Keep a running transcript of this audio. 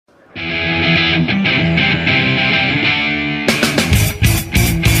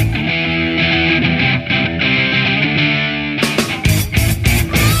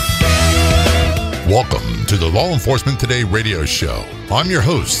Law Enforcement Today radio show. I'm your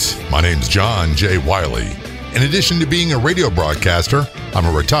host. My name's John J. Wiley. In addition to being a radio broadcaster, I'm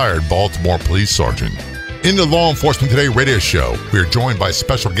a retired Baltimore police sergeant. In the Law Enforcement Today radio show, we are joined by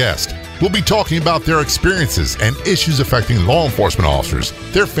special guests. We'll be talking about their experiences and issues affecting law enforcement officers,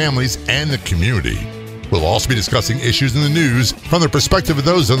 their families, and the community. We'll also be discussing issues in the news from the perspective of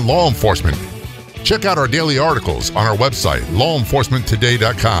those in law enforcement. Check out our daily articles on our website,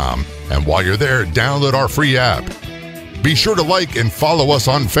 lawenforcementtoday.com. And while you're there, download our free app. Be sure to like and follow us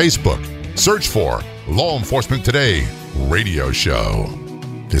on Facebook. Search for Law Enforcement Today Radio Show.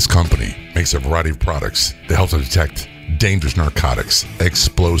 This company makes a variety of products that help to detect dangerous narcotics,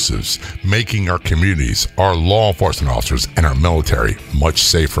 explosives, making our communities, our law enforcement officers, and our military much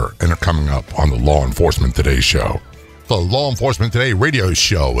safer. And they're coming up on the Law Enforcement Today show. The Law Enforcement Today radio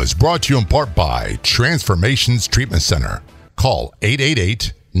show is brought to you in part by Transformations Treatment Center. Call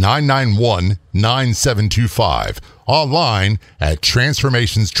 888-991-9725. Online at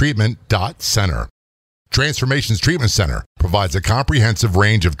transformationstreatment.center. Transformations Treatment Center provides a comprehensive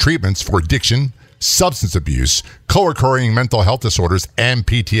range of treatments for addiction, substance abuse, co-occurring mental health disorders, and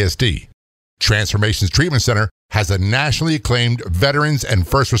PTSD. Transformations Treatment Center has a nationally acclaimed veterans and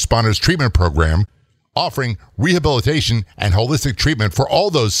first responders treatment program offering rehabilitation and holistic treatment for all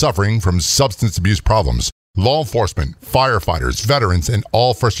those suffering from substance abuse problems. Law enforcement, firefighters, veterans, and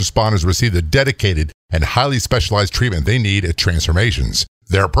all first responders receive the dedicated and highly specialized treatment they need at Transformations.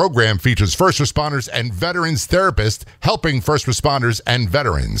 Their program features first responders and veterans therapists helping first responders and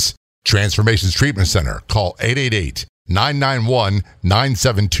veterans. Transformations Treatment Center. Call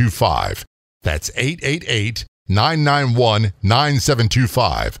 888-991-9725. That's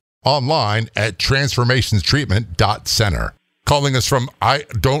 888-991-9725. Online at transformationstreatment.center. Calling us from I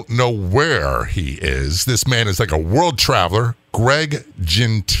don't know where he is. This man is like a world traveler. Greg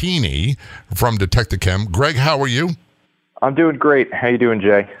Gentini from Detective Chem. Greg, how are you? I'm doing great. How you doing,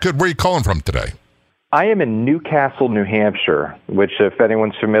 Jay? Good. Where are you calling from today? I am in Newcastle, New Hampshire, which, if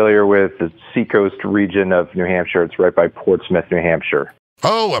anyone's familiar with the seacoast region of New Hampshire, it's right by Portsmouth, New Hampshire.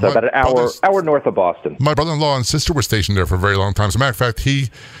 Oh, so about an hour north of Boston. My brother-in-law and sister were stationed there for a very long time. As a matter of fact,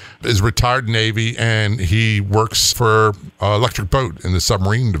 he is retired Navy, and he works for Electric Boat in the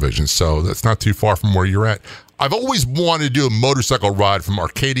submarine division, so that's not too far from where you're at. I've always wanted to do a motorcycle ride from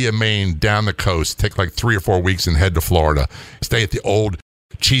Arcadia, Maine, down the coast, take like 3 or 4 weeks and head to Florida, stay at the old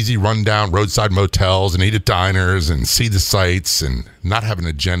cheesy rundown roadside motels and eat at diners and see the sights and not have an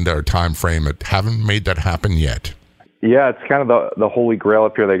agenda or time frame. I haven't made that happen yet. Yeah, it's kind of the holy grail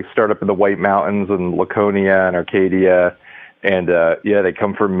up here. They start up in the White Mountains and Laconia and Arcadia. And, they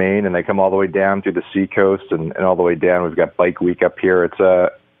come from Maine, and they come all the way down through the seacoast and all the way down. We've got Bike Week up here. It's a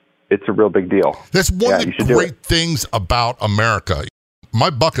real big deal. That's one of the great things about America.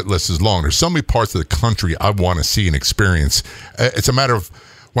 My bucket list is long. There's so many parts of the country I want to see and experience. It's a matter of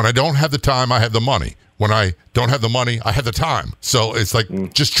when I don't have the time, I have the money. When I don't have the money, I have the time. So it's like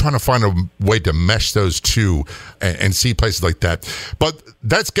just trying to find a way to mesh those two and see places like that. But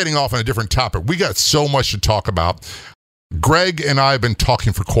that's getting off on a different topic. We got so much to talk about. Greg and I have been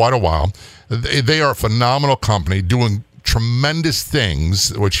talking for quite a while. They are a phenomenal company doing tremendous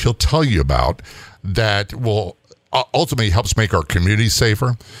things, which he'll tell you about, that will ultimately helps make our communities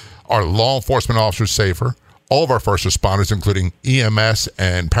safer, our law enforcement officers safer, all of our first responders, including EMS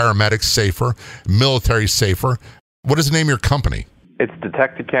and paramedics, safer, military safer. What is the name of your company? It's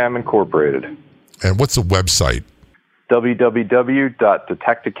Detective Chem Incorporated. And what's the website?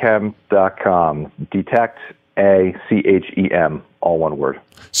 www.detectivechem.com. Detect, A-C-H-E-M, all one word.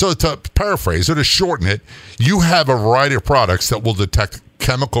 So to paraphrase or to shorten it, you have a variety of products that will detect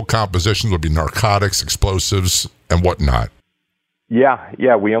chemical compositions, would be narcotics, explosives, and whatnot.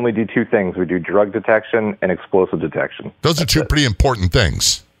 Yeah, we only do 2 things. We do drug detection and explosive detection. Those are two pretty important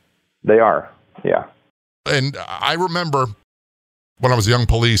things. They are, yeah. And I remember when I was young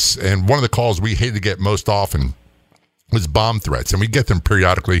police, and one of the calls we hated to get most often was bomb threats, and we get them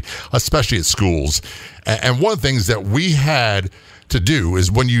periodically, especially at schools. And one of the things that we had to do is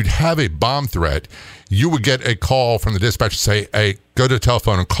when you'd have a bomb threat, you would get a call from the dispatcher say, hey, go to the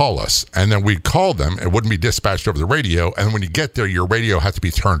telephone and call us. And then we'd call them. It wouldn't be dispatched over the radio. And when you get there, your radio has to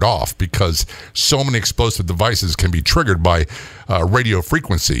be turned off because so many explosive devices can be triggered by radio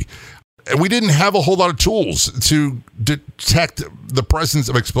frequency. And we didn't have a whole lot of tools to detect the presence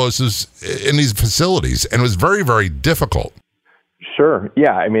of explosives in these facilities. And it was very, very difficult. Sure.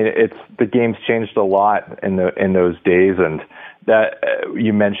 Yeah. I mean, the game's changed a lot in those days. And that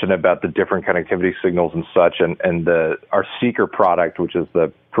you mentioned about the different connectivity signals and such, and our Seeker product, which is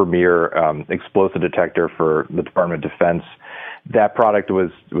the premier explosive detector for the Department of Defense, that product was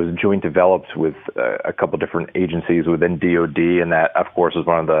joint developed with a couple different agencies within DoD, and that, of course, is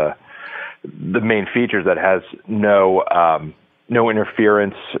one of the main features that has no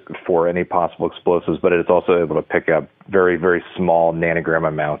interference for any possible explosives, but it's also able to pick up very, very small nanogram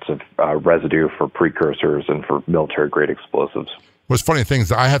amounts of residue for precursors and for military-grade explosives. What's funny thing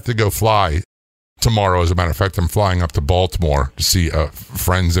is I have to go fly tomorrow. As a matter of fact, I'm flying up to Baltimore to see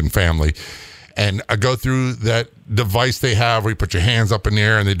friends and family. And I go through that device they have where you put your hands up in the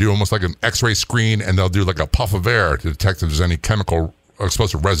air and they do almost like an X-ray screen, and they'll do like a puff of air to detect if there's any chemical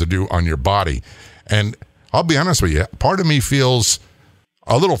explosive residue on your body. And I'll be honest with you, part of me feels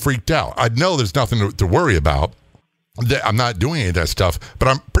a little freaked out. I know there's nothing to worry about. I'm not doing any of that stuff, but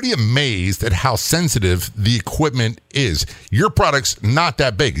I'm pretty amazed at how sensitive the equipment is. Your product's not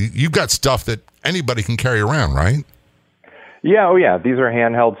that big. You've got stuff that anybody can carry around, right? Yeah, oh yeah. These are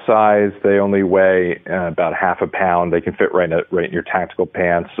handheld size. They only weigh about half a pound. They can fit right in your tactical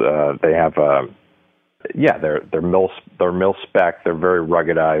pants. They have, they're mil spec. They're very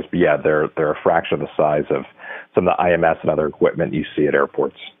ruggedized. But yeah, they're a fraction of the size of some of the IMS and other equipment you see at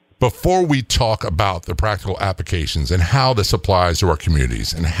airports. Before we talk about the practical applications and how this applies to our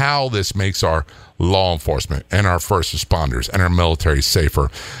communities and how this makes our law enforcement and our first responders and our military safer,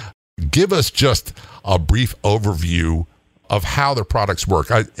 give us just a brief overview of how the products work.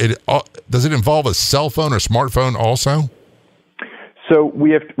 Does it involve a cell phone or smartphone also? So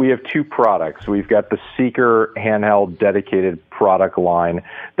we have two products. We've got the Seeker handheld dedicated product line.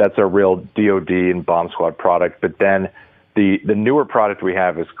 That's a real DoD and bomb squad product. But then the newer product we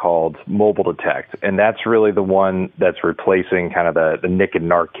have is called Mobile Detect, and that's really the one that's replacing kind of the NIC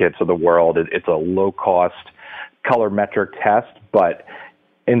and NARC kits of the world. It's a low-cost colorimetric test, but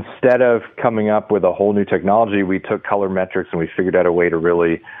instead of coming up with a whole new technology, we took colorimetrics and we figured out a way to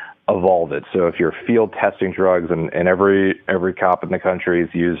really evolve it. So if you're field testing drugs, and every cop in the country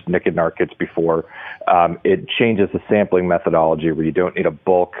has used NIC and NARC kits before, it changes the sampling methodology where you don't need a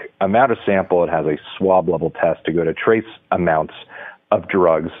bulk amount of sample. It has a swab level test to go to trace amounts of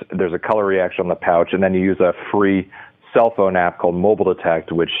drugs. There's a color reaction on the pouch, and then you use a free cell phone app called Mobile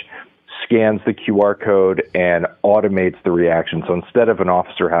Detect, which scans the QR code and automates the reaction. So instead of an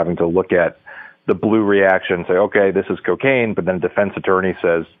officer having to look at the blue reaction, say, okay, this is cocaine, but then a defense attorney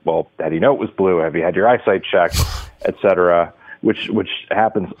says, well, how do you know it was blue? Have you had your eyesight checked, et cetera, which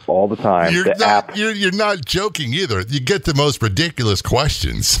happens all the time. You're not joking either. You get the most ridiculous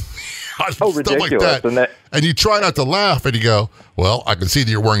questions. Ridiculous. Like that. And you try not to laugh, and you go, well, I can see that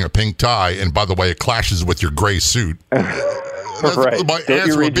you're wearing a pink tie, and by the way, it clashes with your gray suit. That's right. My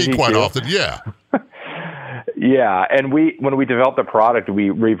answer would be quite often, yeah. Yeah, and when we developed the product, we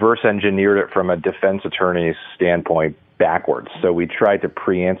reverse engineered it from a defense attorney's standpoint backwards. So we tried to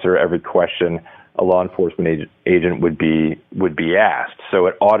pre-answer every question a law enforcement agent would be asked. So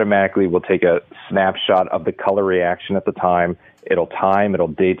it automatically will take a snapshot of the color reaction at the time. It'll time, it'll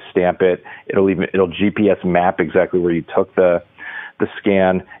date stamp it, it'll GPS map exactly where you took the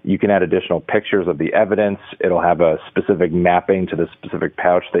scan. You can add additional pictures of the evidence. It'll have a specific mapping to the specific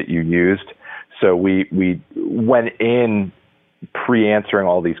pouch that you used. So we went in pre-answering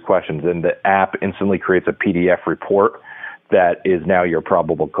all these questions, and the app instantly creates a PDF report that is now your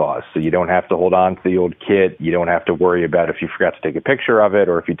probable cause. So you don't have to hold on to the old kit. You don't have to worry about if you forgot to take a picture of it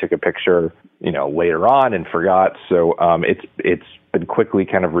or if you took a picture, later on and forgot. So it's been quickly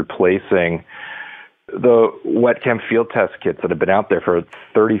kind of replacing the wet chem field test kits that have been out there for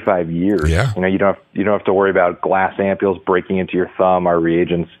 35 years. Yeah. You don't have to worry about glass ampules breaking into your thumb. Our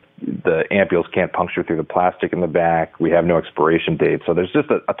reagents, the ampules can't puncture through the plastic in the back. We have no expiration date. So there's just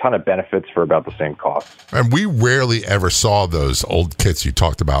a ton of benefits for about the same cost. And we rarely ever saw those old kits you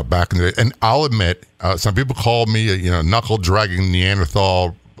talked about back in the day. And I'll admit, some people call me a knuckle-dragging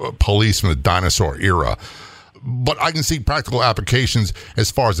Neanderthal police from the dinosaur era. But I can see practical applications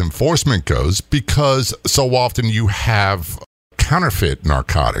as far as enforcement goes, because so often you have counterfeit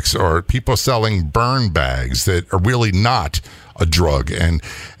narcotics or people selling burn bags that are really not a drug. And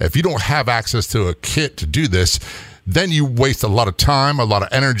if you don't have access to a kit to do this, then you waste a lot of time, a lot of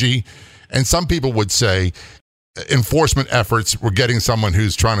energy. And some people would say enforcement efforts, we're getting someone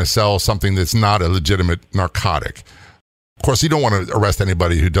who's trying to sell something that's not a legitimate narcotic. Of course, you don't want to arrest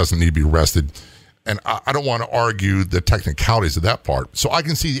anybody who doesn't need to be arrested. And I don't want to argue the technicalities of that part. So I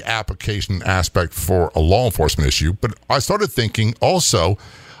can see the application aspect for a law enforcement issue. But I started thinking also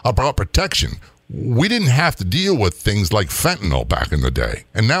about protection. We didn't have to deal with things like fentanyl back in the day.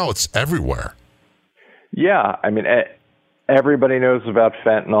 And now it's everywhere. Yeah. I mean, Everybody knows about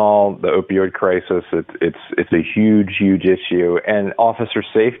fentanyl, the opioid crisis. It's a huge, huge issue. And officer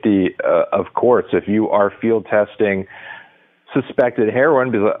safety, of course, if you are field testing suspected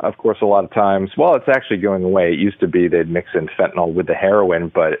heroin, because of course a lot of times, well, it's actually going away. It used to be they'd mix in fentanyl with the heroin,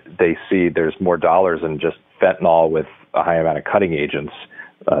 but they see there's more dollars in just fentanyl with a high amount of cutting agents,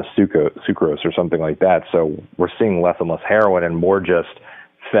 sucrose or something like that. So we're seeing less and less heroin and more just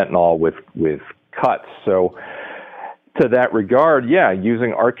fentanyl with cuts. So to that regard, yeah,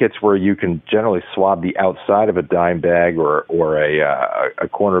 using ARC kits where you can generally swab the outside of a dime bag or a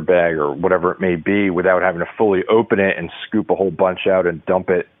corner bag or whatever it may be without having to fully open it and scoop a whole bunch out and dump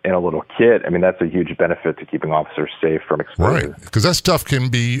it in a little kit. I mean, that's a huge benefit to keeping officers safe from exposure. Right, because that stuff can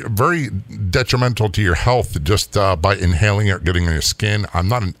be very detrimental to your health just by inhaling it, getting in your skin. I'm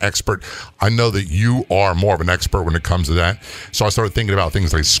not an expert. I know that you are more of an expert when it comes to that. So I started thinking about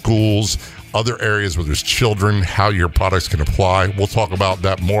things like schools, other areas where there's children, how your products can apply. We'll talk about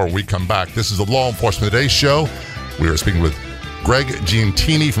that more when we come back. This is the Law Enforcement Today show. We are speaking with Greg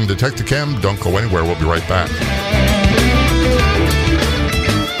Giantini from Detective Chem. Don't go anywhere. We'll be right back.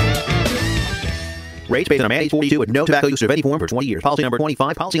 Rates based on a man age 42 with no tobacco use of any form for 20 years. Policy number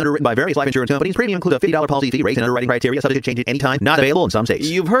 25. Policy underwritten by various life insurance companies. Premium include a $50 policy fee. Rates and underwriting criteria subject to change at any time. Not available in some states.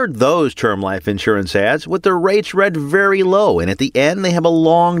 You've heard those term life insurance ads with the rates read very low, and at the end they have a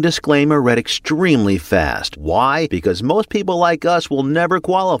long disclaimer read extremely fast. Why? Because most people like us will never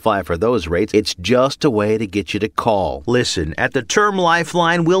qualify for those rates. It's just a way to get you to call. Listen, at the Term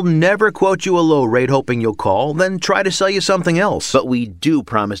Lifeline, we'll never quote you a low rate hoping you'll call, then try to sell you something else. But we do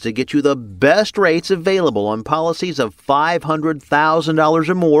promise to get you the best rates available on policies of $500,000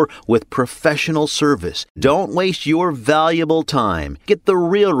 or more with professional service. Don't waste your valuable time. Get the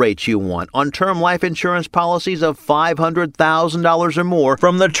real rates you want on term life insurance policies of $500,000 or more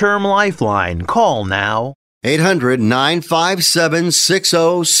from the Term Lifeline. Call now.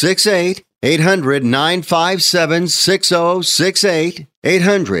 800-957-6068. 800-957-6068.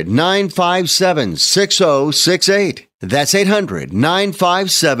 800-957-6068. That's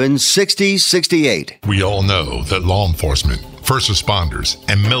 800-957-6068. We all know that law enforcement, first responders,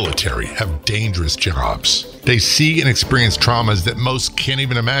 and military have dangerous jobs. They see and experience traumas that most can't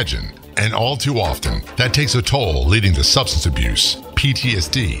even imagine. And all too often, that takes a toll, leading to substance abuse,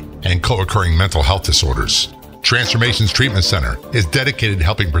 PTSD, and co-occurring mental health disorders. Transformations Treatment Center is dedicated to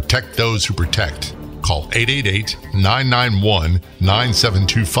helping protect those who protect. Call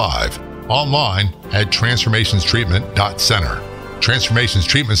 888-991-9725. Online at transformationstreatment.center. Transformations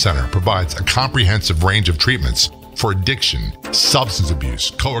Treatment Center provides a comprehensive range of treatments for addiction, substance abuse,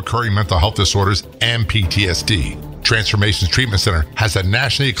 co-occurring mental health disorders, and PTSD. Transformations Treatment Center has a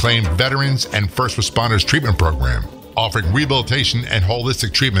nationally acclaimed veterans and first responders treatment program, offering rehabilitation and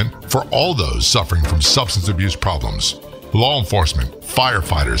holistic treatment for all those suffering from substance abuse problems. Law enforcement,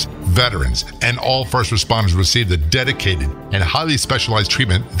 firefighters, veterans, and all first responders receive the dedicated and highly specialized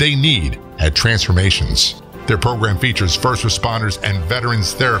treatment they need at Transformations. Their program features first responders and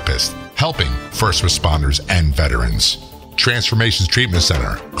veterans therapists helping first responders and veterans. Transformations Treatment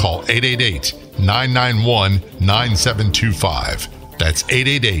Center. Call 888-991-9725. That's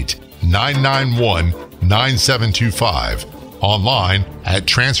 888-991-9725. Online at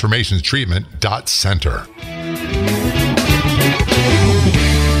transformationstreatment.center.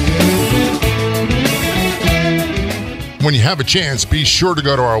 When you have a chance, be sure to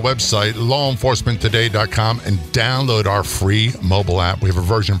go to our website, lawenforcementtoday.com, and download our free mobile app. We have a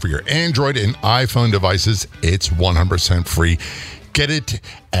version for your Android and iPhone devices. It's 100% free. Get it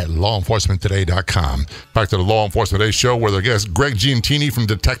at lawenforcementtoday.com. Back to the Law Enforcement Today show, where the guest Greg Giantini from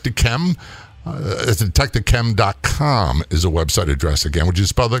Detective Chem. DetectiveChem.com is a website address again. Would you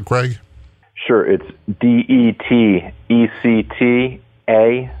spell that, Greg? Sure. It's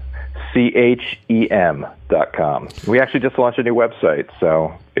DetectiveChem.com. We actually just launched a new website,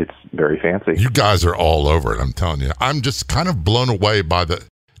 so it's very fancy. You guys are all over it, I'm telling you. I'm just kind of blown away by the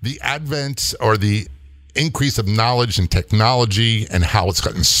advent or the increase of knowledge and technology and how it's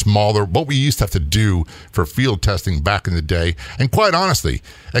gotten smaller, what we used to have to do for field testing back in the day. And quite honestly,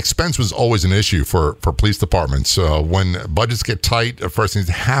 expense was always an issue for police departments. When budgets get tight, the first thing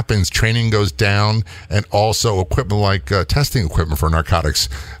that happens, training goes down, and also equipment like testing equipment for narcotics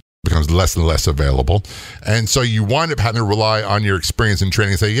becomes less and less available. And so you wind up having to rely on your experience in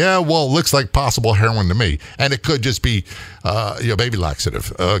training and say, yeah, well, it looks like possible heroin to me. And it could just be baby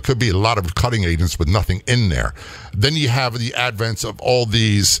laxative. It could be a lot of cutting agents with nothing in there. Then you have the advent of all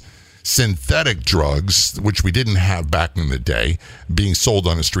these synthetic drugs, which we didn't have back in the day, being sold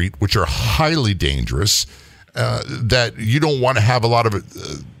on the street, which are highly dangerous, that you don't want to have a lot of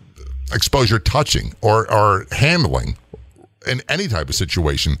exposure touching or handling in any type of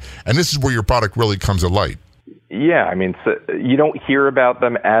situation. And this is where your product really comes to light. Yeah, I mean, so you don't hear about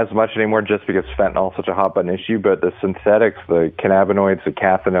them as much anymore just because fentanyl is such a hot button issue, but the synthetics, the cannabinoids, the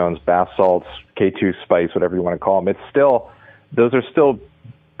cathinones, bath salts, K2 spice, whatever you want to call them, those are still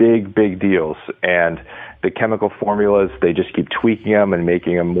big, big deals. And the chemical formulas, they just keep tweaking them and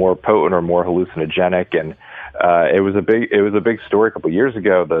making them more potent or more hallucinogenic. And it was a big story a couple of years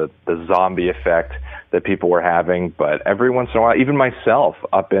ago, the zombie effect that people were having. But every once in a while, even myself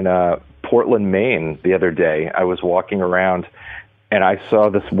up in Portland, Maine, the other day, I was walking around and I saw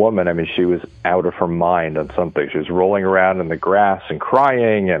this woman. I mean, she was out of her mind on something. She was rolling around in the grass and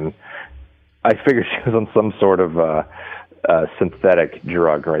crying, and I figured she was on some sort of synthetic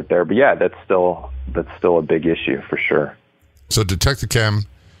drug right there. But yeah, that's still a big issue for sure. So Detective Chem,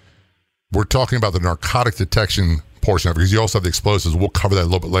 we're talking about the narcotic detection portion of it, because you also have the explosives. We'll cover that a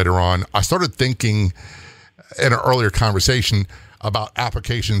little bit later on. I started thinking in an earlier conversation about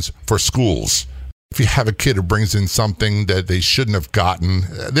applications for schools. If you have a kid who brings in something that they shouldn't have gotten,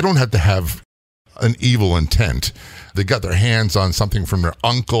 they don't have to have an evil intent. They got their hands on something from their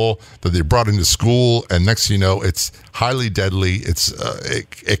uncle that they brought into school, and next thing you know, it's highly deadly.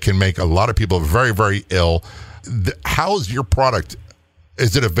 It can make a lot of people very, very ill. How is your product?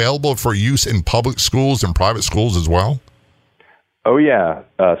 Is it available for use in public schools and private schools as well? Oh, yeah.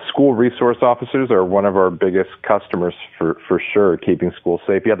 School resource officers are one of our biggest customers for sure, keeping schools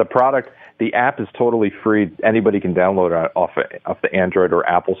safe. Yeah, the app is totally free. Anybody can download it off the Android or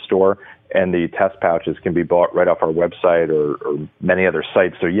Apple store, and the test pouches can be bought right off our website or many other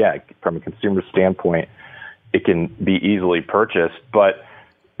sites. So, yeah, from a consumer standpoint, it can be easily purchased. But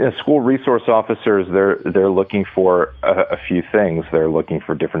school resource officers, they're looking for a few things. They're looking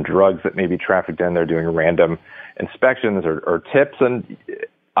for different drugs that may be trafficked in. They're doing random inspections or tips, and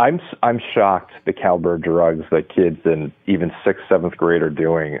I'm shocked the caliber of drugs that kids in even 6th, 7th grade are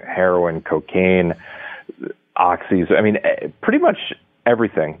doing. Heroin, cocaine, oxys. I mean, pretty much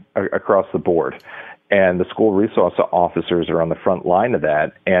everything across the board. And the school resource officers are on the front line of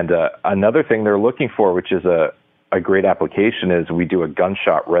that. And another thing they're looking for, which is a great application, is we do a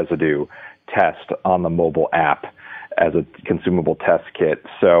gunshot residue test on the mobile app as a consumable test kit.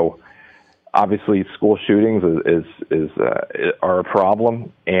 So obviously, school shootings are a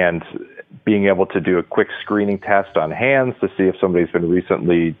problem, and being able to do a quick screening test on hands to see if somebody's been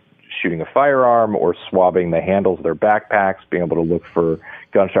recently shooting a firearm or swabbing the handles of their backpacks, being able to look for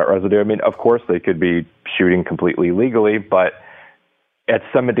gunshot residue. I mean, of course, they could be shooting completely legally, but it's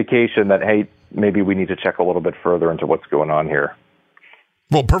some indication that, hey, maybe we need to check a little bit further into what's going on here.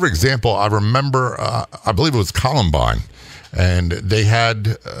 Well, perfect example. I remember, I believe it was Columbine. And they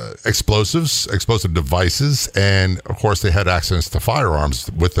had explosive devices, and of course they had access to firearms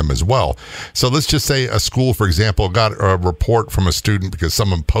with them as well. So let's just say a school, for example, got a report from a student because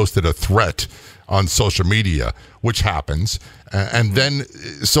someone posted a threat on social media, which happens. And then,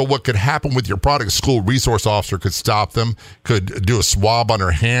 so what could happen with your product, a school resource officer could stop them, could do a swab on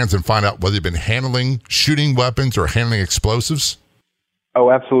their hands and find out whether they've been handling shooting weapons or handling explosives?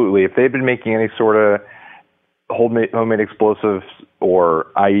 Oh, absolutely. If they've been making any sort of homemade explosives or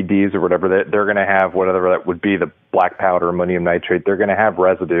IEDs or whatever, they're going to have whatever that would be, the black powder, ammonium nitrate. They're going to have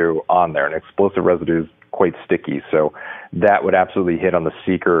residue on there, and explosive residue is quite sticky. So that would absolutely hit on the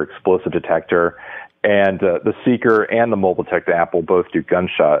Seeker explosive detector. And the Seeker and the Mobile Detect app will both do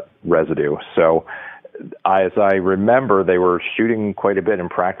gunshot residue. So as I remember, they were shooting quite a bit and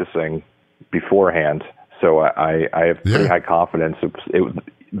practicing beforehand. So I have pretty high confidence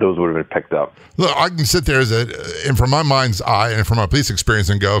those would have been picked up. Look, I can sit there and from my mind's eye and from my police experience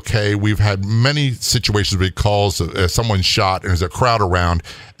and go, okay, we've had many situations where he calls someone shot and there's a crowd around,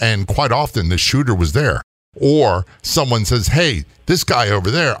 and quite often the shooter was there. Or someone says, hey, this guy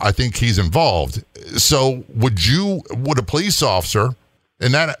over there, I think he's involved. So would a police officer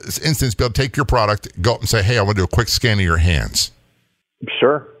in that instance be able to take your product, go up and say, hey, I want to do a quick scan of your hands?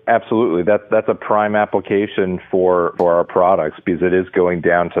 Sure. Absolutely. That's a prime application for our products, because it is going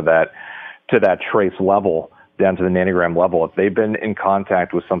down to that trace level, down to the nanogram level. If they've been in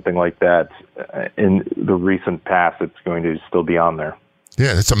contact with something like that in the recent past, it's going to still be on there.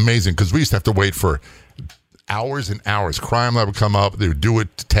 Yeah, it's amazing, because we used to have to wait for hours and hours. Crime lab would come up, they would do a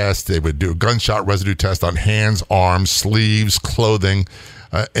test, they would do a gunshot residue test on hands, arms, sleeves, clothing,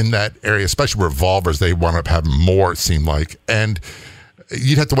 in that area, especially revolvers. They wound up having more, it seemed like. And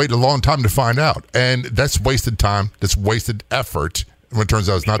you'd have to wait a long time to find out. And that's wasted time. That's wasted effort when it turns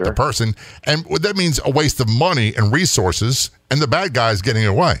out it's not the person. And that means a waste of money and resources, and the bad guy's getting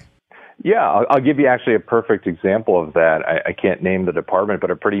away. Yeah, I'll give you actually a perfect example of that. I can't name the department,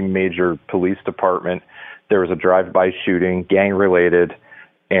 but a pretty major police department there was a drive-by shooting, gang-related,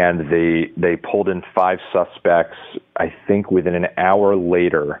 and they pulled in 5 suspects, I think within an hour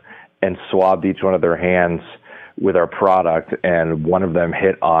later, and swabbed each one of their hands with our product, and one of them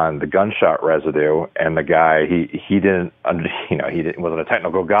hit on the gunshot residue, and the guy, he wasn't a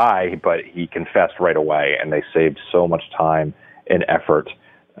technical guy, but he confessed right away, and they saved so much time and effort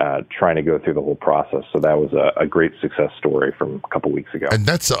trying to go through the whole process. So that was a great success story from a couple weeks ago. And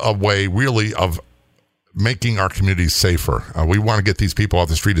that's a way really of making our communities safer. We want to get these people off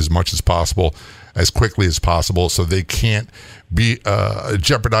the street as much as possible, as quickly as possible, so they can't be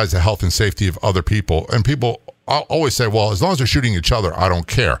jeopardize the health and safety of other people. And people always say, well, as long as they're shooting each other, I don't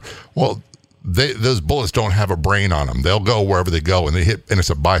care. Well, those bullets don't have a brain on them. They'll go wherever they go, and they hit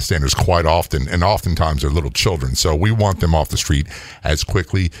innocent bystanders quite often, and oftentimes they're little children. So we want them off the street as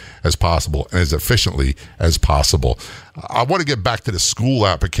quickly as possible and as efficiently as possible. I want to get back to the school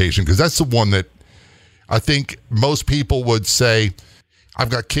application, because that's the one that I think most people would say, I've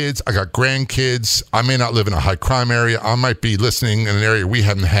got kids, I got grandkids, I may not live in a high crime area, I might be listening in an area we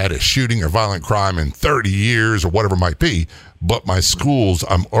haven't had a shooting or violent crime in 30 years or whatever it might be, but my schools,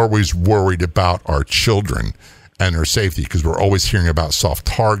 I'm always worried about our children and their safety, because we're always hearing about soft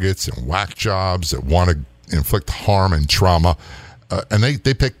targets and whack jobs that want to inflict harm and trauma, and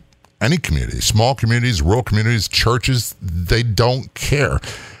they pick any community, small communities, rural communities, churches, they don't care.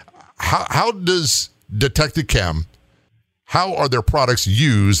 How does Detective Chem, how are their products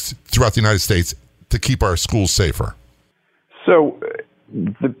used throughout the United States to keep our schools safer? So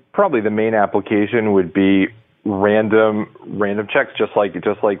probably the main application would be random checks, just like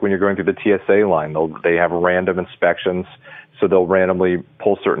when you're going through the TSA line. They have random inspections, so they'll randomly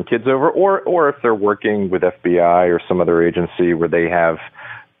pull certain kids over, or if they're working with FBI or some other agency where they have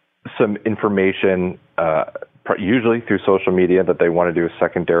some information, usually through social media, that they want to do a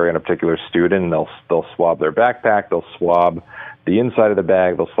secondary on a particular student, and they'll swab their backpack, they'll swab the inside of the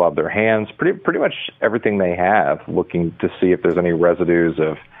bag, they'll swab their hands, pretty much everything they have, looking to see if there's any residues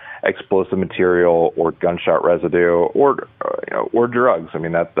of explosive material or gunshot residue or drugs. I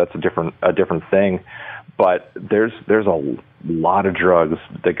mean, that's a different thing, but there's a lot of drugs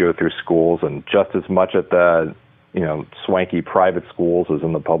that go through schools, and just as much at the swanky private schools as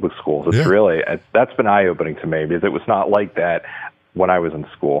in the public schools. That's been eye-opening to me, because it was not like that when I was in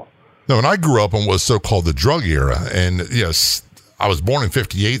school. No, and I grew up in what's so-called the drug era, and yes, I was born in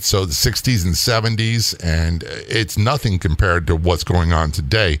 58, so the 60s and 70s, and it's nothing compared to what's going on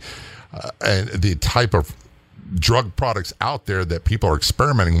today, and the type of drug products out there that people are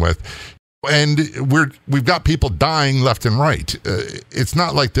experimenting with. And we've got people dying left and right. It's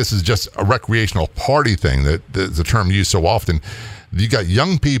not like this is just a recreational party thing, that the term used so often. You got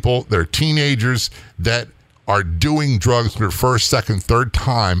young people, they're teenagers, that are doing drugs for the first, second, third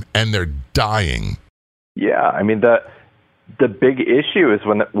time, and they're dying. Yeah, I mean, the big issue is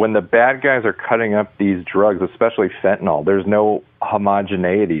when the bad guys are cutting up these drugs, especially fentanyl, there's no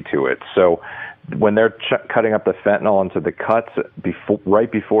homogeneity to it. So when they're cutting up the fentanyl into the cuts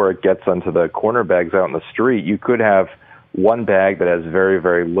right before it gets onto the corner bags out in the street, you could have one bag that has very,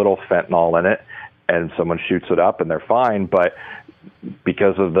 very little fentanyl in it, and someone shoots it up and they're fine. But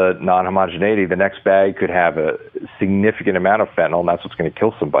because of the non-homogeneity, the next bag could have a significant amount of fentanyl, and that's what's going to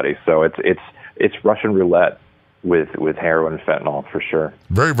kill somebody. So it's Russian roulette with heroin and fentanyl, for sure.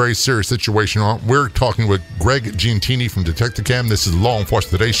 Very, very serious situation. We're talking with Greg Giantini from Detective Chem. This is Law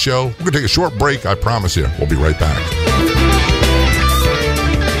Enforcement Today's show. We're going to take a short break, I promise you. We'll be right back.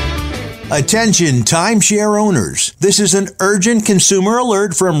 Attention timeshare owners. This is an urgent consumer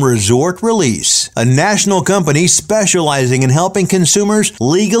alert from Resort Release, a national company specializing in helping consumers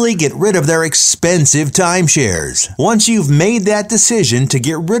legally get rid of their expensive timeshares. Once you've made that decision to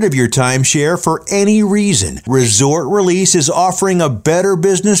get rid of your timeshare for any reason, Resort Release is offering a Better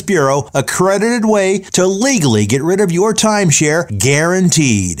Business Bureau accredited way to legally get rid of your timeshare,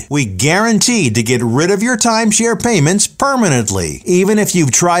 guaranteed. We guaranteed to get rid of your timeshare payments permanently. Even if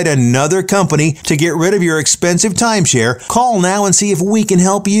you've tried another company to get rid of your expensive timeshare, call now and see if we can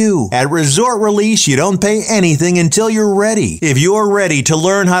help you. At Resort Release, you don't pay anything until you're ready. If you're ready to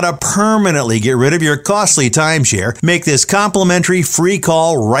learn how to permanently get rid of your costly timeshare, make this complimentary free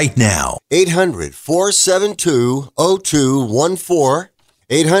call right now. 800-472-0214.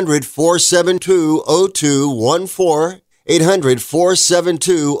 800-472-0214.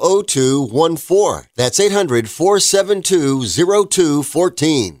 800-472-0214. That's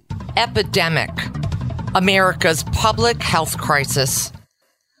 800-472-0214. Epidemic. America's public health crisis.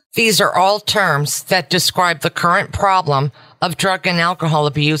 These are all terms that describe the current problem of drug and alcohol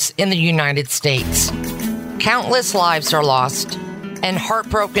abuse in the United States. Countless lives are lost. and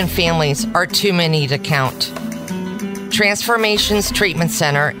heartbroken families are too many to count. Transformations Treatment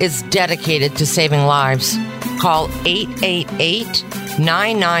Center is dedicated to saving lives. Call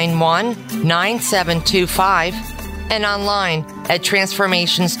 888-991-9725 and online at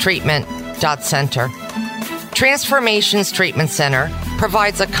transformationstreatment.center. Transformations Treatment Center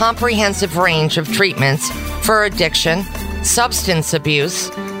provides a comprehensive range of treatments for addiction, substance abuse,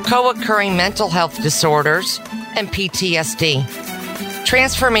 co-occurring mental health disorders, and PTSD.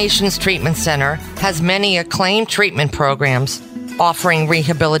 Transformations Treatment Center has many acclaimed treatment programs offering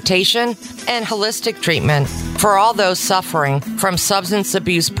rehabilitation and holistic treatment for all those suffering from substance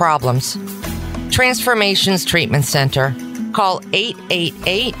abuse problems. Transformations Treatment Center. Call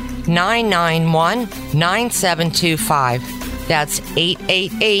 888-991-9725. That's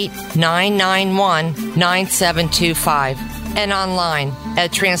 888-991-9725. And online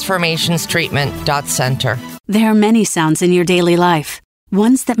at transformationstreatment.center. There are many sounds in your daily life.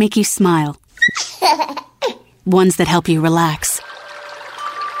 Ones that make you smile. Ones that help you relax.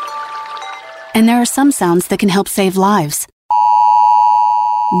 And there are some sounds that can help save lives.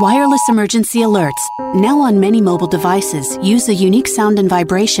 Wireless emergency alerts, now on many mobile devices, use a unique sound and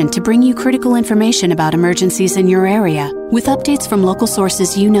vibration to bring you critical information about emergencies in your area. With updates from local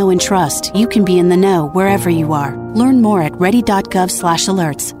sources you know and trust, you can be in the know wherever you are. Learn more at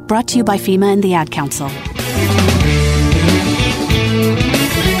ready.gov/alerts. Brought to you by FEMA and the Ad Council.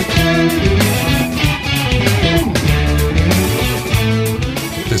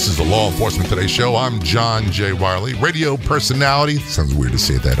 This is the Law Enforcement Today show. I'm John J. Wiley, radio personality. Sounds weird to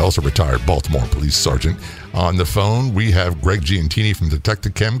say that. Also retired Baltimore police sergeant. On the phone, we have Greg Giantini from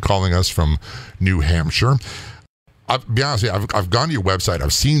Detective Chem calling us from New Hampshire. I'll be honest with you, I've gone to your website.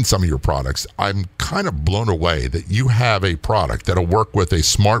 I've seen some of your products. I'm kind of blown away that you have a product that'll work with a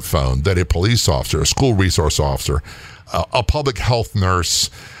smartphone that a police officer, a school resource officer, a public health nurse,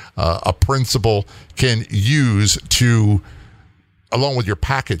 a principal can use to, along with your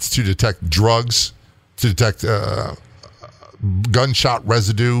packets, to detect drugs, to detect gunshot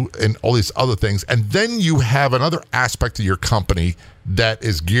residue, and all these other things. And then you have another aspect of your company that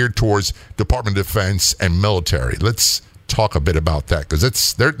is geared towards Department of Defense and military. Let's talk a bit about that, because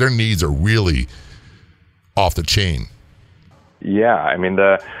it's their needs are really off the chain. Yeah, I mean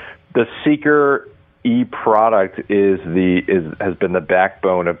the Seeker E product has been the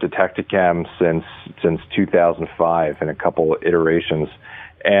backbone of Detective Chem since 2005 in a couple of iterations.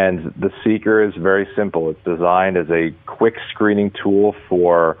 And the Seeker is very simple. It's designed as a quick screening tool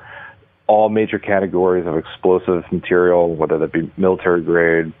for all major categories of explosive material, whether that be military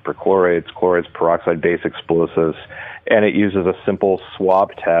grade, perchlorates, chlorides, peroxide-based explosives. And it uses a simple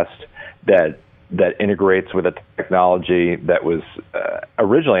swab test that integrates with a technology that was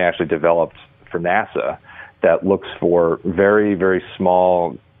originally actually developed for NASA that looks for very, very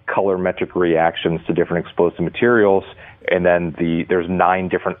small colorimetric reactions to different explosive materials. And then there's 9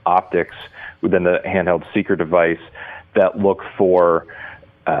 different optics within the handheld Seeker device that look for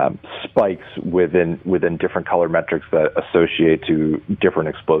spikes within different colorimetrics that associate to different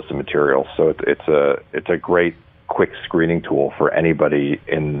explosive materials. So it's a great quick screening tool for anybody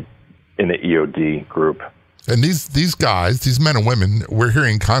in the EOD group. And these guys, these men and women, we're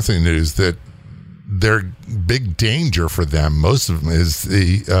hearing constantly news that their big danger for them, most of them, is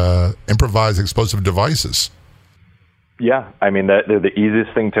the improvised explosive devices. Yeah, I mean, they're the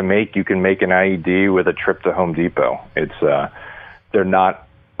easiest thing to make. You can make an IED with a trip to Home Depot. They're not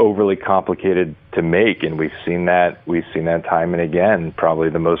overly complicated to make, and we've seen that time and again. Probably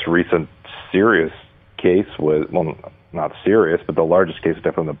the most recent serious case was, well, not serious, but the largest case is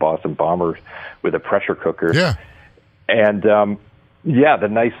definitely the Boston Bombers with a pressure cooker. Yeah. And the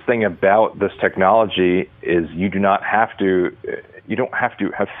nice thing about this technology is you don't have to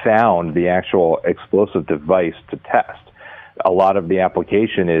have found the actual explosive device to test. A lot of the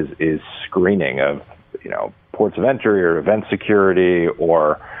application is screening of, ports of entry or event security,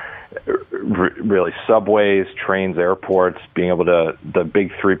 or really subways, trains, airports. Being able to, the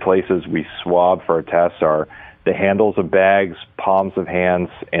big 3 places we swab for our tests are the handles of bags, palms of hands,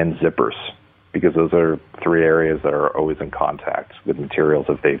 and zippers, because those are 3 areas that are always in contact with materials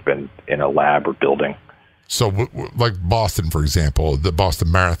if they've been in a lab or building. So like Boston, for example, the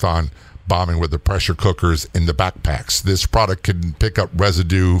Boston Marathon bombing with the pressure cookers in the backpacks. This product can pick up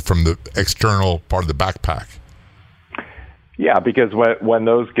residue from the external part of the backpack. Yeah, because when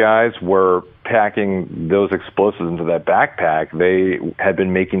those guys were packing those explosives into that backpack, they had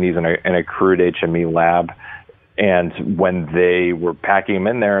been making these in a crude HME lab. And when they were packing them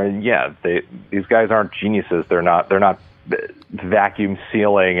in there, these guys aren't geniuses. They're not vacuum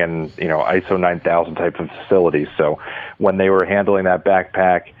sealing and, ISO 9000 type of facilities. So when they were handling that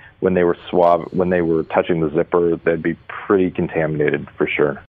backpack, when they were touching the zipper, they'd be pretty contaminated for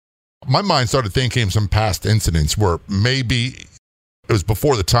sure. My mind started thinking some past incidents where maybe it was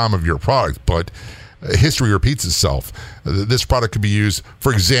before the time of your product, but history repeats itself. This product could be used,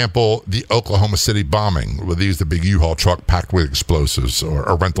 for example, the Oklahoma City bombing, where they used a big U-Haul truck packed with explosives, or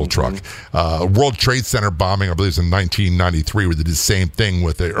a rental truck. World Trade Center bombing, I believe, in 1993, where they did the same thing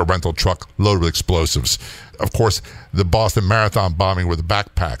with a rental truck loaded with explosives. Of course, the Boston Marathon bombing with the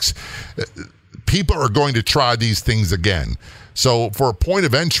backpacks. People are going to try these things again. So for a point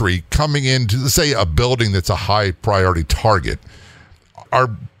of entry coming into, let's say, a building that's a high priority target, are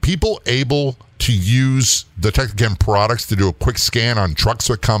people able to use Detectachem products to do a quick scan on trucks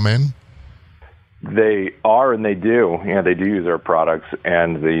that come in? They are, and they do. They do use our products,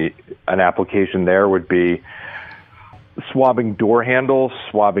 and an application there would be swabbing door handles,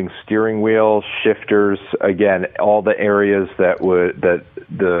 swabbing steering wheels, shifters. Again, all the areas that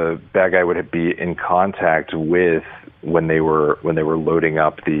the bad guy would be in contact with when they were loading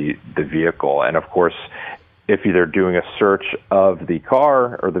up the vehicle. And of course, if they're doing a search of the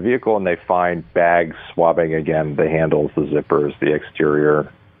car or the vehicle and they find bags, swabbing again the handles, the zippers, the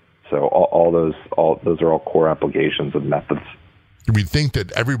exterior. So all those are all core applications and methods. We think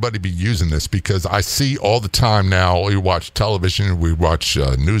that everybody be using this because I see all the time now, we watch television, we watch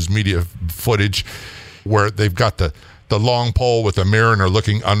news media footage where they've got the long pole with a mirror and are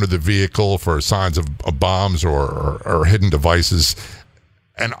looking under the vehicle for signs of bombs or hidden devices.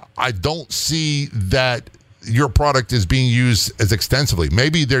 And I don't see that your product is being used as extensively.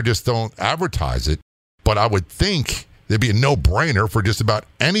 Maybe they just don't advertise it, but I would think there'd be a no-brainer for just about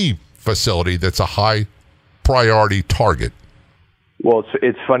any facility that's a high priority target. Well,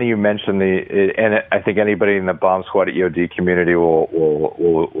 it's funny you mentioned and I think anybody in the bomb squad at EOD community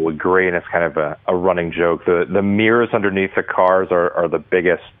will agree, and it's kind of a running joke. The mirrors underneath the cars are the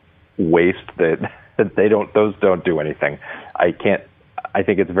biggest waste that those don't do anything. I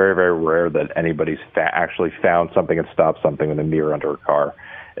think it's very, very rare that anybody's actually found something and stopped something with a mirror under a car.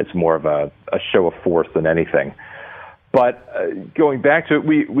 It's more of a show of force than anything. But going back to it,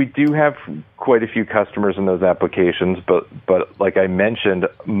 we do have quite a few customers in those applications, but like I mentioned,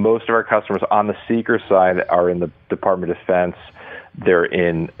 most of our customers on the seeker side are in the Department of Defense. They're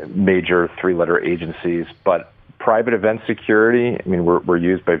in major three-letter agencies, but private event security, we're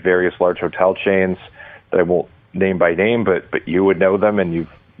used by various large hotel chains that I won't name by name, but you would know them, and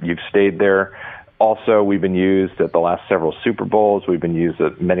you've stayed there. Also, we've been used at the last several Super Bowls. We've been used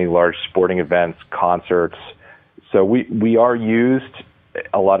at many large sporting events, concerts. So we are used.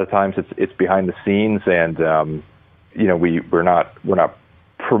 A lot of times it's behind the scenes, and we're not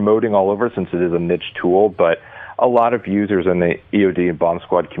promoting all over since it is a niche tool. But a lot of users in the EOD and bomb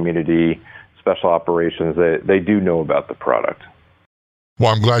squad community, special operations, they do know about the product.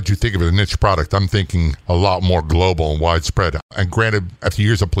 Well, I'm glad you think of it as a niche product. I'm thinking a lot more global and widespread. And granted, after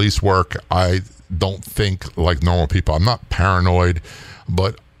years of police work, I don't think like normal people. I'm not paranoid,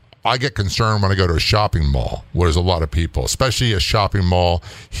 but I get concerned when I go to a shopping mall where there's a lot of people, especially a shopping mall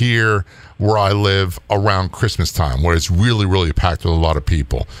here where I live around Christmas time, where it's really, really packed with a lot of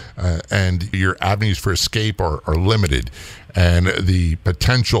people. And your avenues for escape are limited, and the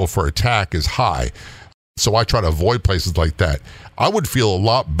potential for attack is high. So I try to avoid places like that. I would feel a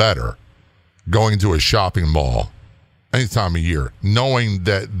lot better going to a shopping mall any time of year, knowing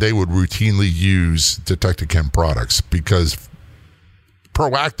that they would routinely use Detectachem products, because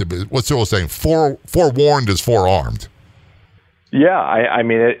proactive, what's the old saying? Forewarned is forearmed. Yeah,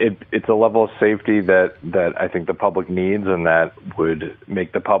 it's a level of safety that I think the public needs, and that would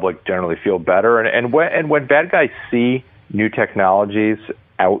make the public generally feel better. And when bad guys see new technologies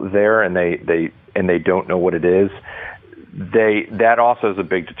out there and they don't know what it is, that also is a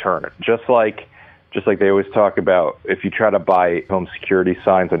big deterrent. Just like they always talk about, if you try to buy home security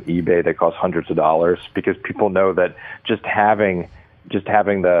signs on eBay that cost hundreds of dollars, because people know that just having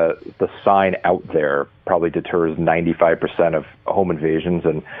the sign out there probably deters 95% of home invasions.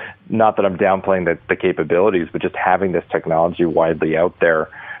 And not that I'm downplaying the capabilities, but just having this technology widely out there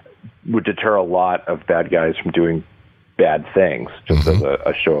would deter a lot of bad guys from doing bad things, just as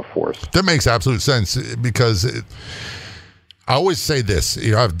a show of force. That makes absolute sense, because I always say this,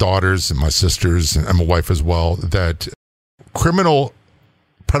 I have daughters and my sisters and my wife as well, that criminal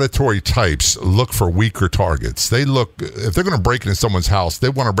predatory types look for weaker targets. If they're going to break into someone's house, they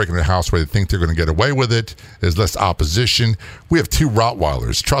want to break into a house where they think they're going to get away with it. There's less opposition. We have 2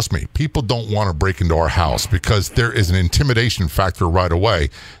 Rottweilers. Trust me, people don't want to break into our house because there is an intimidation factor right away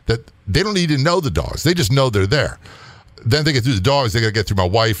that they don't need to know the dogs. They just know they're there. then they get through the dogs, they got to get through my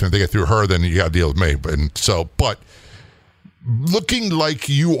wife, and if they get through her, then you got to deal with me. But looking like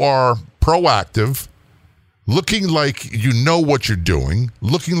you are proactive, looking like you know what you're doing,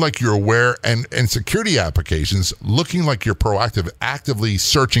 looking like you're aware, and security applications, looking like you're proactive, actively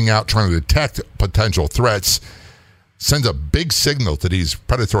searching out, trying to detect potential threats, sends a big signal to these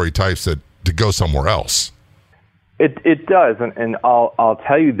predatory types to go somewhere else. It does, and I'll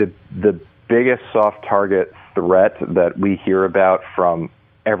tell you the biggest soft target threat that we hear about from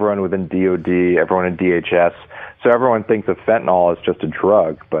everyone within DOD, everyone in DHS. So everyone thinks of fentanyl as just a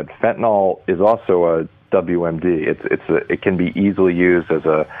drug, but fentanyl is also a WMD. It can be easily used as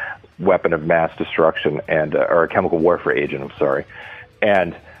a weapon of mass destruction or a chemical warfare agent. I'm sorry,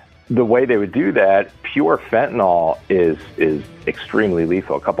 and the way they would do that, pure fentanyl is extremely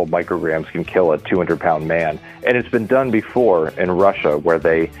lethal. A couple micrograms can kill a 200-pound man, and it's been done before in Russia where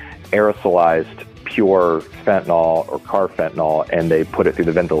they aerosolized pure fentanyl or carfentanil and they put it through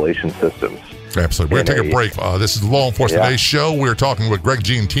the ventilation systems. Absolutely. We're going to take a break. This is the Law Enforcement Today show. We're talking with Greg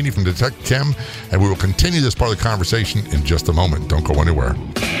Giantini from Detect Chem, and we will continue this part of the conversation in just a moment. Don't go anywhere.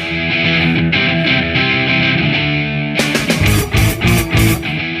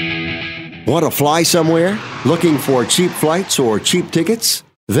 Want to fly somewhere? Looking for cheap flights or cheap tickets?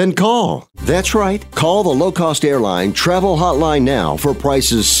 Then call. That's right. Call the low-cost airline travel hotline now for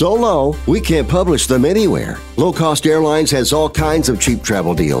prices so low we can't publish them anywhere. Low-cost airlines has all kinds of cheap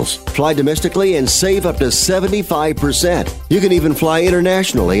travel deals. Fly domestically and save up to 75%. You can even fly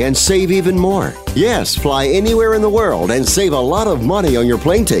internationally and save even more. Yes, fly anywhere in the world and save a lot of money on your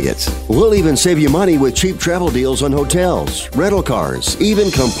plane tickets. We'll even save you money with cheap travel deals on hotels, rental cars,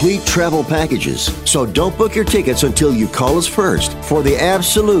 even complete travel packages. So don't book your tickets until you call us first for the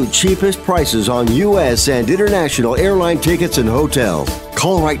absolute cheapest prices on U.S. and international airline tickets and hotels.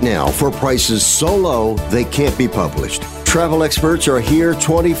 Call right now for prices so low they can't be published. Travel experts are here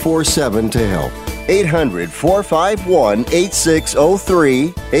 24/7 to help.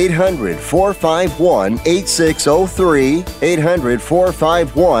 800-451-8603. 800-451-8603.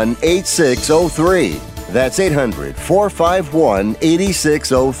 800-451-8603. That's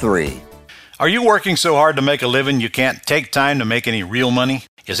 800-451-8603. Are you working so hard to make a living you can't take time to make any real money?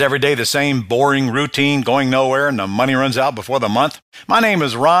 Is every day the same boring routine going nowhere and the money runs out before the month? My name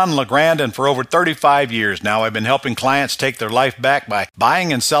is Ron LeGrand, and for over 35 years now I've been helping clients take their life back by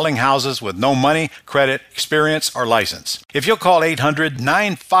buying and selling houses with no money, credit, experience, or license. If you'll call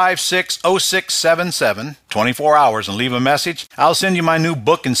 800-956-0677, 24 hours, and leave a message, I'll send you my new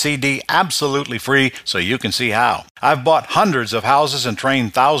book and CD absolutely free so you can see how. I've bought hundreds of houses and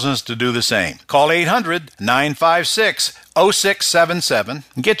trained thousands to do the same. Call 800-956-0677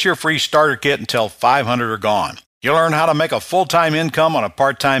 and get your free starter kit until 500 are gone. You'll learn how to make a full-time income on a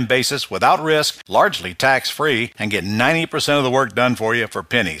part-time basis without risk, largely tax-free, and get 90% of the work done for you for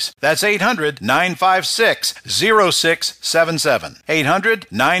pennies. That's 800-956-0677.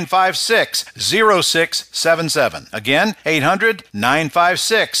 800-956-0677. Again,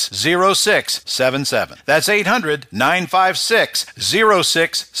 800-956-0677. That's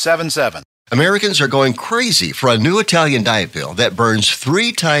 800-956-0677. Americans are going crazy for a new Italian diet pill that burns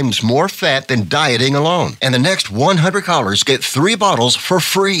 3 times more fat than dieting alone. And the next 100 callers get 3 bottles for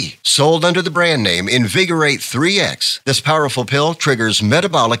free. Sold under the brand name Invigorate 3X. This powerful pill triggers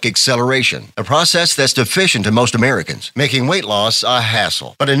metabolic acceleration, a process that's deficient in most Americans, making weight loss a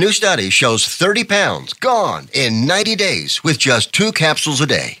hassle. But a new study shows 30 pounds gone in 90 days with just 2 capsules a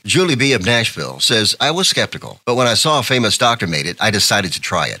day. Julie B. of Nashville says, I was skeptical, but when I saw a famous doctor made it, I decided to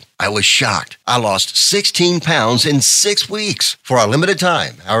try it. I was shocked. I lost 16 pounds in 6 weeks. For a limited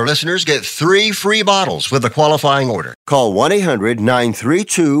time, our listeners get 3 free bottles with a qualifying order. Call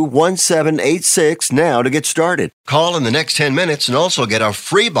 1-800-932-1786 now to get started. Call in the next 10 minutes and also get a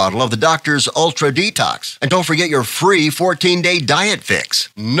free bottle of the doctor's Ultra Detox. And don't forget your free 14-day diet fix.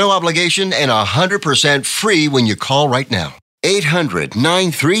 No obligation and 100% free when you call right now.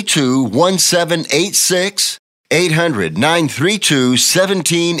 800-932-1786.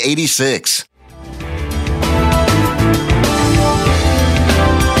 800-932-1786.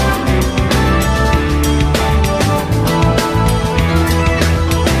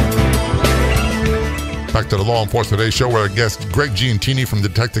 Back to the Law Enforcement Today show, where our guest Greg Giantini from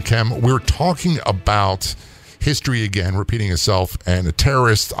Detect Chem. We're talking about history again, repeating itself, and a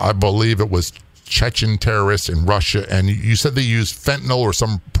terrorist, I believe it was Chechen terrorists in Russia, and you said they used fentanyl or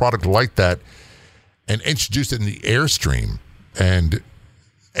some product like that and introduced it in the airstream, and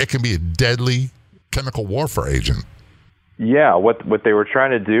it can be a deadly chemical warfare agent. Yeah, what they were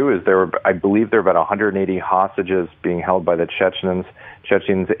trying to do is I believe there were about 180 hostages being held by the Chechens,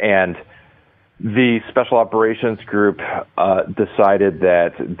 and the Special Operations Group decided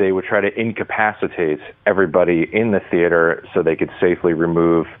that they would try to incapacitate everybody in the theater so they could safely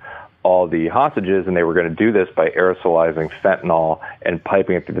remove all the hostages, and they were going to do this by aerosolizing fentanyl and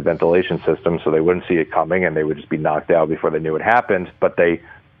piping it through the ventilation system so they wouldn't see it coming and they would just be knocked out before they knew it happened. But they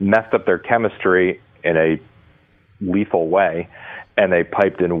messed up their chemistry in a lethal way, and they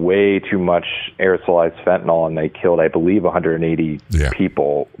piped in way too much aerosolized fentanyl, and they killed, I believe, 180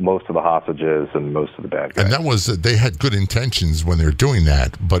 people, most of the hostages and most of the bad guys. And that was, they had good intentions when they were doing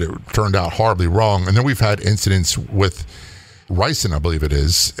that, but it turned out horribly wrong. And then we've had incidents with ricin, I believe it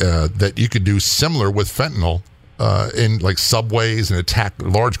is, that you could do similar with fentanyl in like subways and attack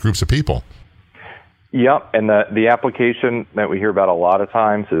large groups of people. Yep, and the application that we hear about a lot of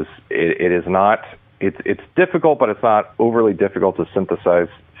times is it is not. It's difficult, but it's not overly difficult to synthesize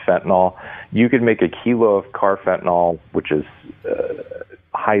fentanyl. You could make a kilo of carfentanil, which is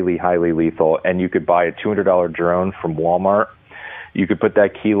highly, highly lethal, and you could buy a $200 drone from Walmart. You could put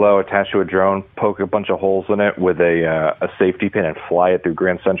that kilo attached to a drone, poke a bunch of holes in it with a safety pin, and fly it through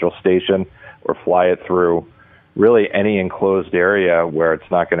Grand Central Station, or fly it through really any enclosed area where it's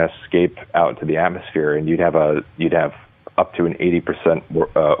not going to escape out into the atmosphere, and you'd have up to an 80%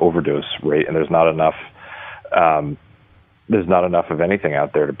 overdose rate, and there's not enough of anything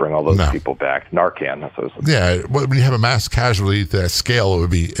out there to bring all those people back. Narcan, that's what I was looking at. When you have a mass casualty to that scale,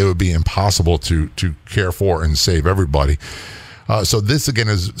 it would be impossible to care for and save everybody. So this again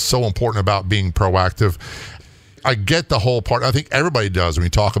is so important about being proactive. I get the whole part. I think everybody does when we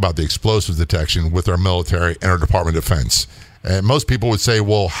talk about the explosives detection with our military and our Department of Defense. And most people would say,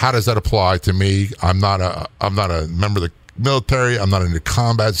 "Well, how does that apply to me? I'm not a member of the military. I'm not in a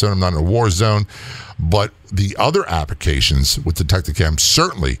combat zone. I'm not in a war zone." But the other applications with Detectacam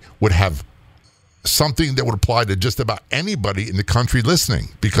certainly would have something that would apply to just about anybody in the country listening,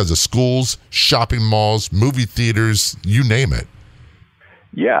 because of schools, shopping malls, movie theaters, you name it.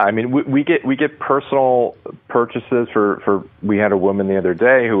 Yeah, I mean, we get personal purchases for. We had a woman the other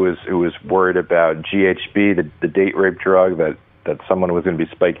day who was worried about GHB, the date rape drug, that someone was going to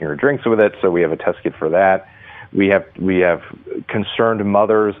be spiking her drinks with it. So we have a test kit for that. We have concerned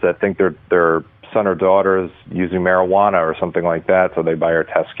mothers that think their son or daughter is using marijuana or something like that, so they buy our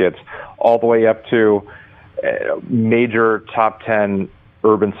test kits, all the way up to major top 10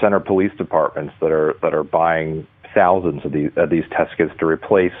 urban center police departments that are buying thousands of these test kits to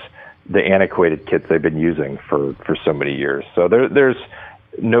replace the antiquated kits they've been using for so many years. So there's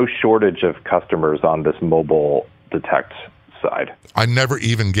no shortage of customers on this mobile detect side. I never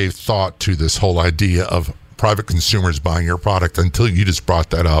even gave thought to this whole idea of private consumers buying your product until you just brought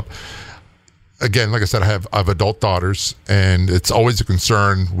that up. Again, like I said, I have adult daughters, and it's always a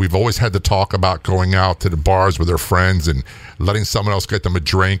concern. We've always had to talk about going out to the bars with their friends and letting someone else get them a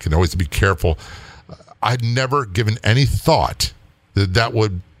drink, and always be careful. I'd never given any thought that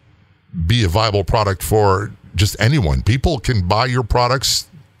would be a viable product for just anyone. People can buy your products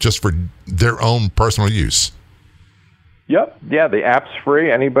just for their own personal use. Yep. Yeah, the app's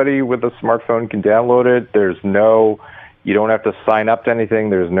free. Anybody with a smartphone can download it. You don't have to sign up to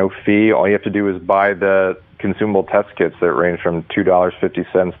anything. There's no fee. All you have to do is buy the consumable test kits that range from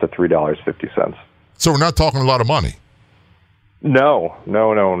 $2.50 to $3.50. So we're not talking a lot of money. No,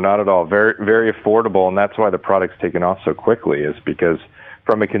 not at all. Very, very affordable, and that's why the product's taken off so quickly, is because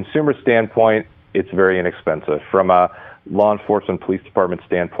from a consumer standpoint, it's very inexpensive. From a law enforcement police department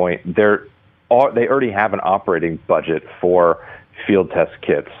standpoint, they already have an operating budget for field test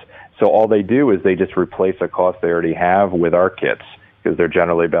kits. So all they do is they just replace a cost they already have with our kits, because they're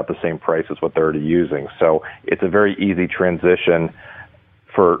generally about the same price as what they're already using. So it's a very easy transition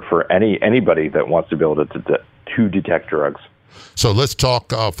for anybody that wants to be able to detect drugs. So let's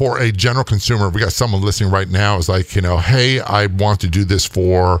talk for a general consumer. We got someone listening right now is like, hey, I want to do this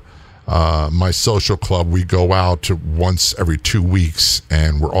for my social club. We go out once every 2 weeks,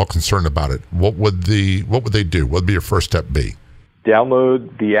 and we're all concerned about it. What would they do? What would be your first step be?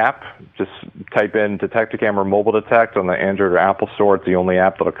 Download the app. Just type in Detectacam or Mobile Detect on the Android or Apple Store. It's the only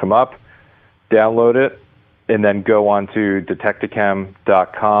app that'll come up. Download it, and then go on to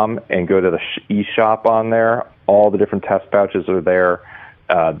Detectacam.com and go to the eShop on there. All the different test pouches are there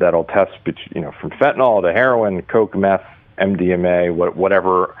that'll test, from fentanyl to heroin, coke, meth, MDMA,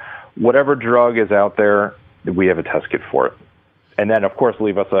 whatever drug is out there. We have a test kit for it, and then of course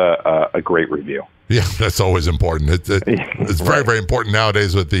leave us a great review. Yeah, that's always important. It's very, very important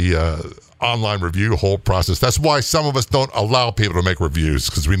nowadays with the online review whole process. That's why some of us don't allow people to make reviews,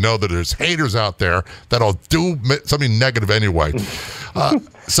 because we know that there's haters out there that'll do something negative anyway.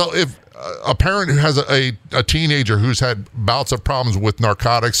 So if a parent who has a teenager who's had bouts of problems with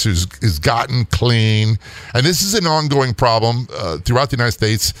narcotics, who's gotten clean, and this is an ongoing problem throughout the United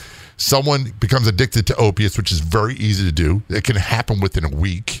States. Someone becomes addicted to opiates, which is very easy to do. It can happen within a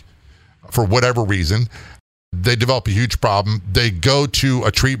week for whatever reason. They develop a huge problem. They go to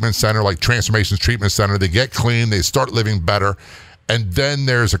a treatment center like Transformations Treatment Center. They get clean. They start living better. And then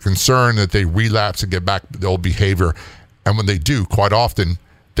there's a concern that they relapse and get back to the old behavior. And when they do, quite often,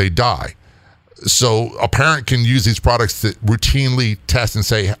 they die. So a parent can use these products to routinely test and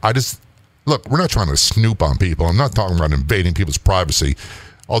say, look, we're not trying to snoop on people. I'm not talking about invading people's privacy,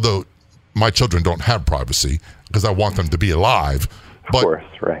 although my children don't have privacy because I want them to be alive. But of course,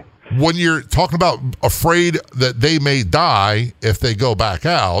 right. When you're talking about afraid that they may die if they go back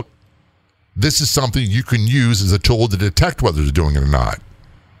out, this is something you can use as a tool to detect whether they're doing it or not.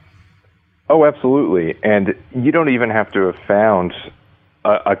 Oh, absolutely. And you don't even have to have found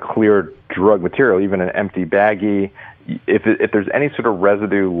a clear drug material, even an empty baggie. If there's any sort of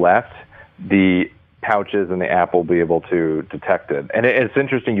residue left, the pouches and the app will be able to detect it. And it's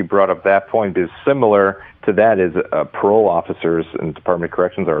interesting you brought up that point, because similar to that is parole officers in the Department of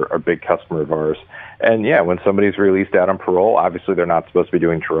Corrections are a big customer of ours. And yeah, when somebody's released out on parole, obviously they're not supposed to be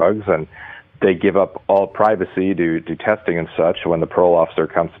doing drugs, and they give up all privacy to testing and such when the parole officer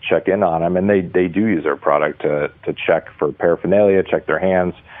comes to check in on them. And they do use our product to check for paraphernalia, check their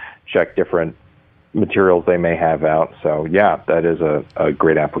hands, check different materials they may have out. So yeah, that is a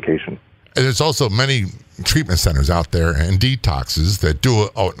great application. And there's also many treatment centers out there and detoxes that do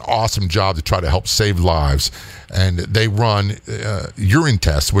an awesome job to try to help save lives. And they run urine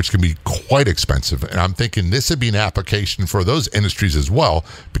tests, which can be quite expensive. And I'm thinking this would be an application for those industries as well,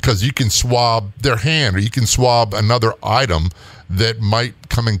 because you can swab their hand or you can swab another item that might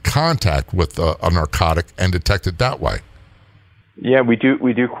come in contact with a narcotic and detect it that way. Yeah, we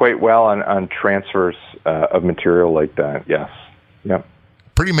do quite well on transfers of material like that. Yes. Yep.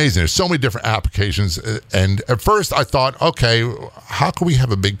 Pretty amazing. There's so many different applications. And at first I thought, okay, how can we have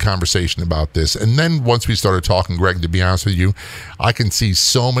a big conversation about this? And then once we started talking, Greg, to be honest with you, I can see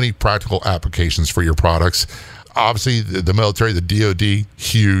so many practical applications for your products. Obviously, the military, the DOD,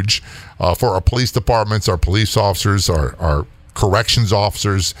 huge. For our police departments, our police officers, our corrections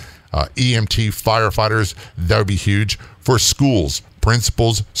officers, EMT, firefighters, that would be huge. For schools,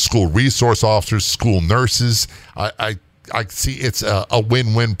 principals, school resource officers, school nurses, I see it's a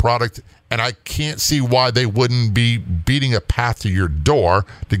win-win product, and I can't see why they wouldn't be beating a path to your door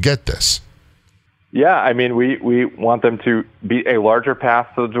to get this. Yeah, I mean, we want them to be a larger path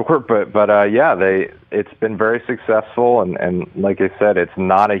to the door, but yeah, it's been very successful, and like I said, it's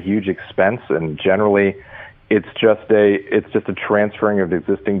not a huge expense, and generally, it's just a transferring of the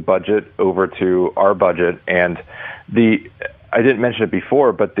existing budget over to our budget, and I didn't mention it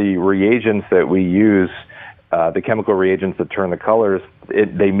before, but the reagents that we use. The chemical reagents that turn the colors,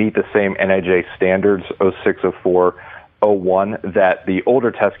 they meet the same NIJ standards, 0604, 01, that the older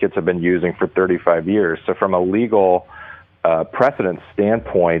test kits have been using for 35 years. So from a legal precedent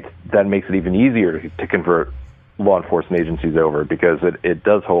standpoint, that makes it even easier to convert law enforcement agencies over, because it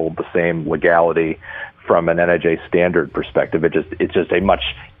does hold the same legality from an NIJ standard perspective. It's just a much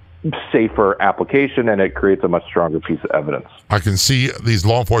safer application, and it creates a much stronger piece of evidence. I can see these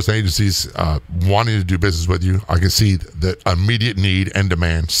law enforcement agencies wanting to do business with you. I can see the immediate need and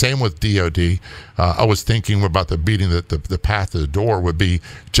demand. Same with DOD. I was thinking about beating the path to the door would be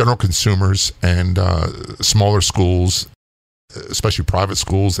general consumers and smaller schools, especially private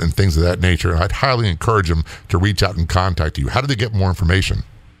schools and things of that nature. I'd highly encourage them to reach out and contact you. How do they get more information?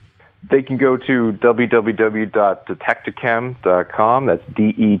 They can go to www.detectachem.com. That's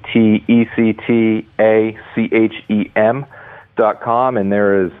DETECTACHEM.com. And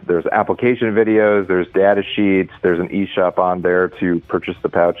there's application videos, there's data sheets, there's an e-shop on there to purchase the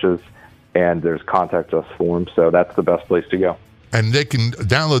pouches, and there's contact us forms. So that's the best place to go. And they can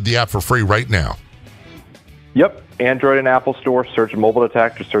download the app for free right now. Yep. Android and Apple Store, search Mobile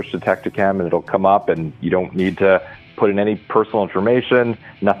Detect or search Detectachem, and it'll come up, and you don't need to put in any personal information,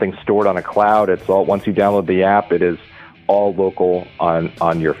 nothing stored on a cloud. It's all, once you download the app, it is all local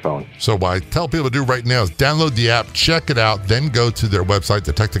on your phone. So what I tell people to do right now is download the app, check it out, then go to their website,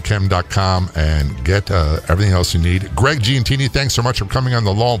 detectachem.com, and get everything else you need. Greg Giantini, thanks so much for coming on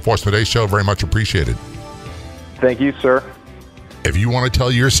the Law Enforcement Today Show. Very much appreciated. Thank you, sir. If you want to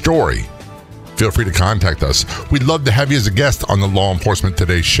tell your story, feel free to contact us. We'd love to have you as a guest on the Law Enforcement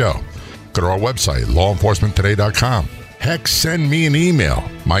Today Show. Go to our website, lawenforcementtoday.com. Heck, send me an email.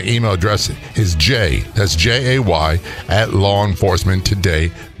 My email address is jay, that's Jay,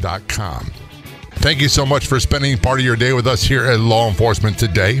 @lawenforcementtoday.com. Thank you so much for spending part of your day with us here at Law Enforcement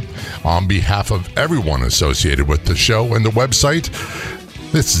Today. On behalf of everyone associated with the show and the website,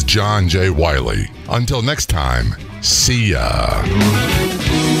 this is John J. Wiley. Until next time, see ya.